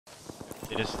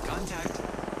They just contact.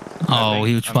 Oh,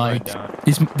 huge fight.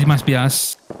 This must be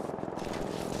us.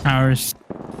 Ours.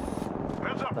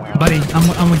 Buddy,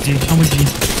 I'm with you. I'm with you.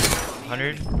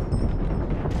 100.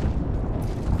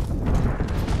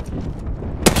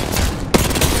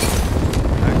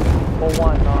 Oh,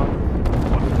 one,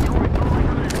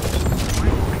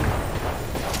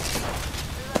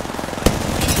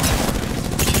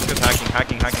 Just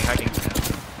hacking.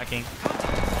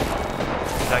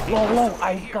 Low,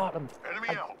 I got him.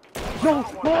 No,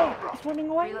 he's running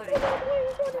away.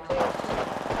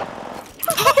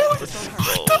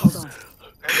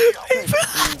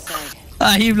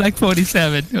 I hit like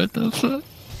 47. What the fuck?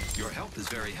 Your help is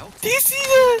very helpful. Do you see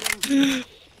that?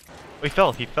 He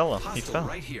fell. He fell.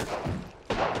 Right here.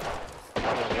 I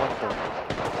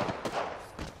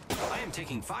am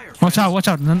taking fire. Watch out.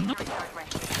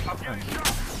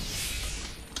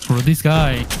 Bro, this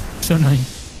guy. So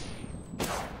nice.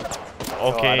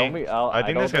 Okay. I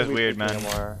think this guy's weird, man.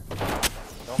 No.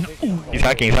 He's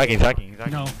hacking. No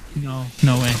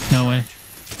way. No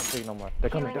more. They're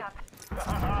coming. Is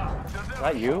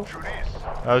that you?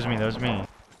 That was me.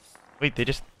 Wait, they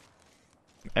just...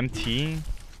 MT?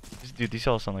 Dude, these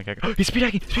all sound like hackers. He's speed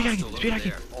hacking!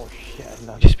 Oh shit,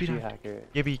 no, Just speed hacker.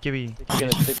 Gibby.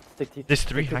 Stick There's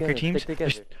 3 hacker teams?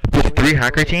 There's 3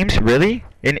 hacker teams? Really?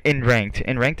 In ranked?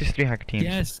 In ranked, there's 3 hacker teams.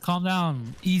 Yes, calm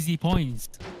down. Easy points.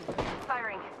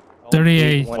 Firing.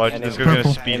 38. Watch, this guy's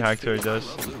gonna speed hack towards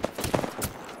us.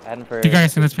 You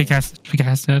guys gonna speed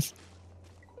cast us.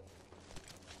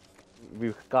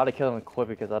 We gotta kill him quick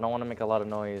because I don't want to make a lot of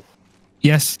noise.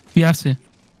 Yes, we have to.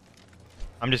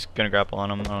 I'm just gonna grapple on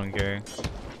him, I don't care.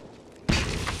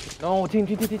 No, team.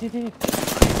 Speed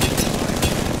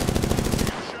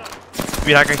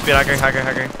hacker.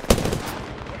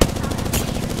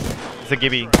 It's a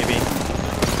Gibby.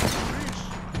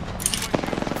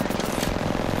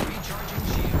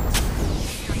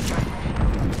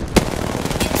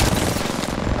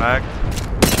 Cracked.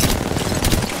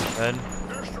 Dead.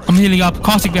 I'm healing up.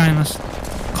 Caustic behind us. Get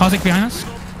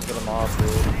him off, dude.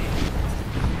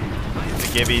 It's a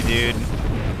Gibby, dude.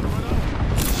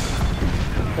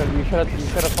 You should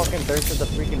have fucking thirsted the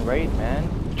freaking raid, man.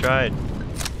 Tried.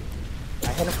 I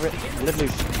hit him for literally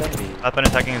 70. I've been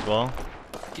attacking as well.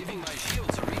 Giving my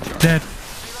shields a recharge. Dead.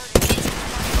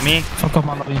 Me? Fuck off,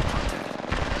 my lobby.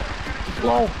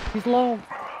 He's low.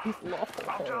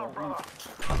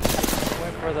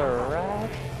 Went for the rat.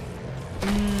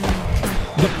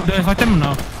 Do I fight them or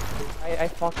no? I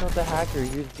fucked up the hacker.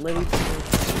 He's literally.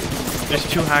 There's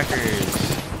 2 hackers.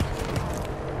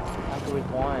 Hacker with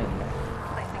 1.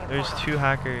 There's 2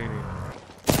 hackers.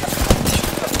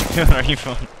 Where are you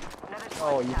from?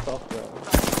 Oh, you suck, bro.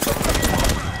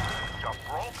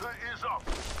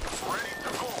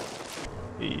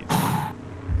 Jeez.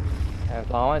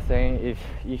 That's all I'm saying. If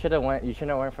you shouldn't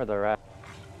went for the rat.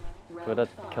 Would have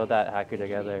killed that hacker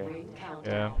together.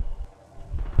 Yeah.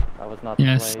 That was not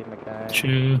the play, my guy.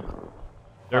 True.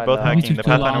 They're both hacking. The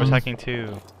Pathfinder was hacking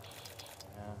too.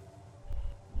 Yeah.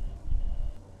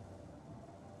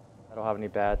 I don't have any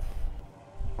bats.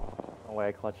 No way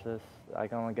I clutch this. I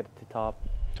can only get it to top.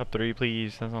 Top 3,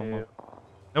 please. That's all. 2.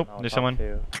 Nope, No, there's top someone.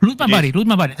 2. Loot my body.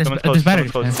 There's better.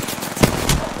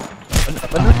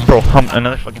 Bro,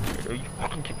 another fucking. Are you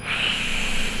fucking kidding?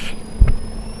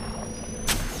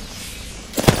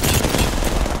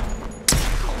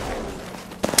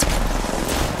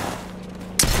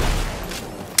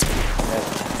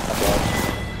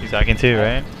 He's hacking too,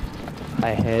 right?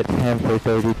 I hit him for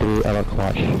 33 at a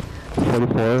clutch.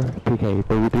 44 PK,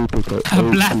 33 PK.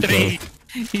 Plat 3.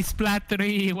 He's plat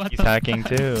 3. What He's the hacking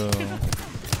too.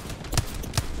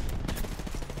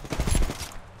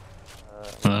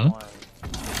 Hello?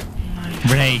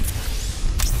 Ray.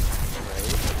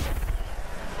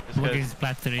 Look at his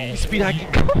plat 3. Speed hacking.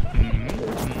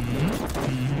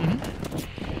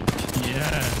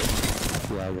 Yeah.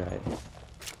 Yeah, right.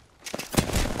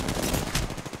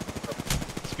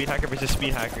 Speed hacker versus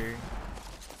speed hacker.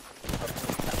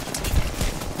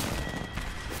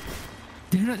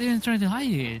 They're not even trying to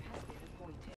hide it.